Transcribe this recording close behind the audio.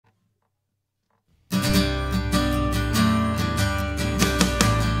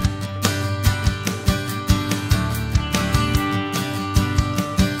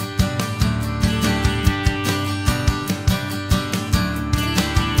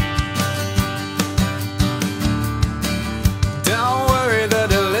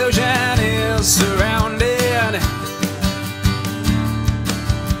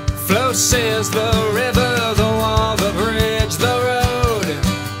says the river, the wall, the bridge, the road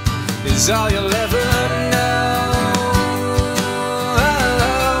is all you'll ever know.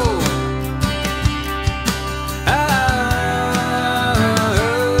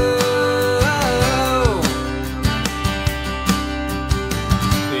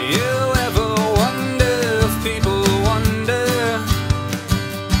 You ever wonder if people wonder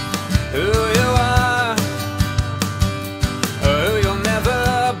who you are, or who you'll never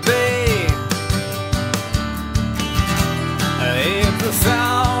be? Ain't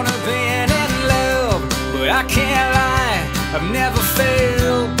profound of being in love, but I can't lie, I've never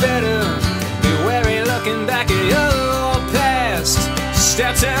felt better. Be wary looking back at your past.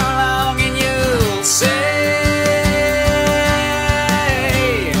 Step too long and you'll say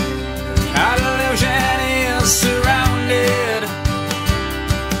our delusion is surrounded.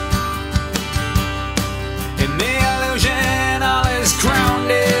 In the illusion all is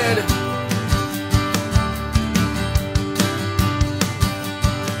grounded.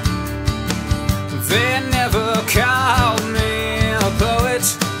 They never called me a poet,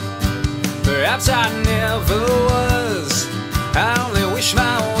 perhaps I never was. I only wish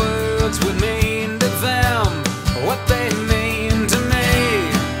my words would mean to them what they mean to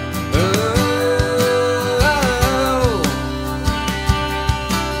me. Oh, oh,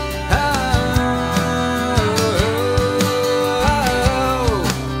 oh.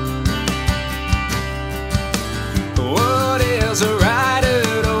 What is a writer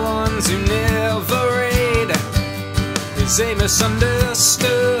to ones who never read? Is he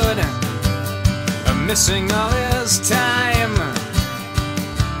misunderstood, missing all his time?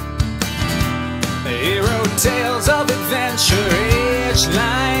 He wrote tales of adventure, each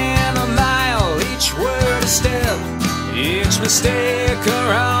line a mile, each word a step, each mistake a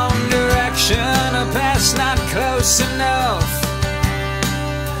wrong direction, a past not close enough,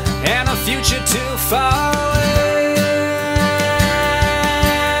 and a future too far away.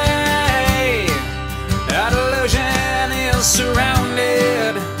 Our delusion is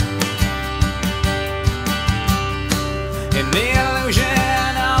surrounded. In the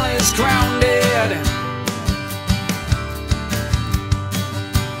illusion all is grounded.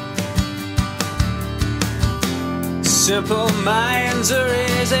 Simple minds are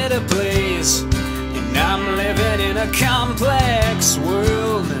easy to please, and I'm living in a complex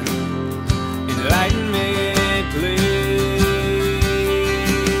world. Enlighten me, please.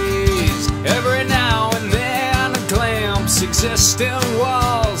 Every now and then a glimpse, existing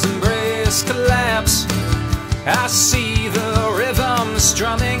walls embrace collapse. I see the rhythm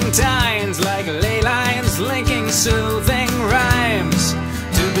strumming tines like ley lines linking soothing rhymes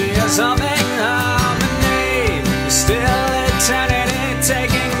to be a humming harmony. Still eternity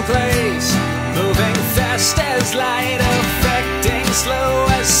taking place, moving fast as light, affecting slow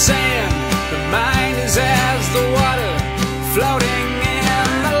as sand. The mind is as the water floating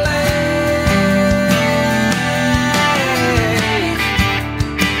in the lake,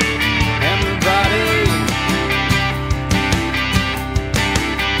 and the body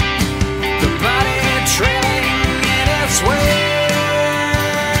trailing in its wake.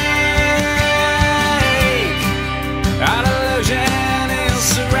 Our delusion is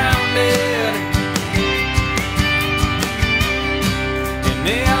surrounded. In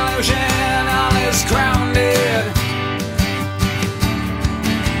the illusion all is grounded.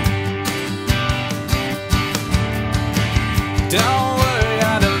 Don't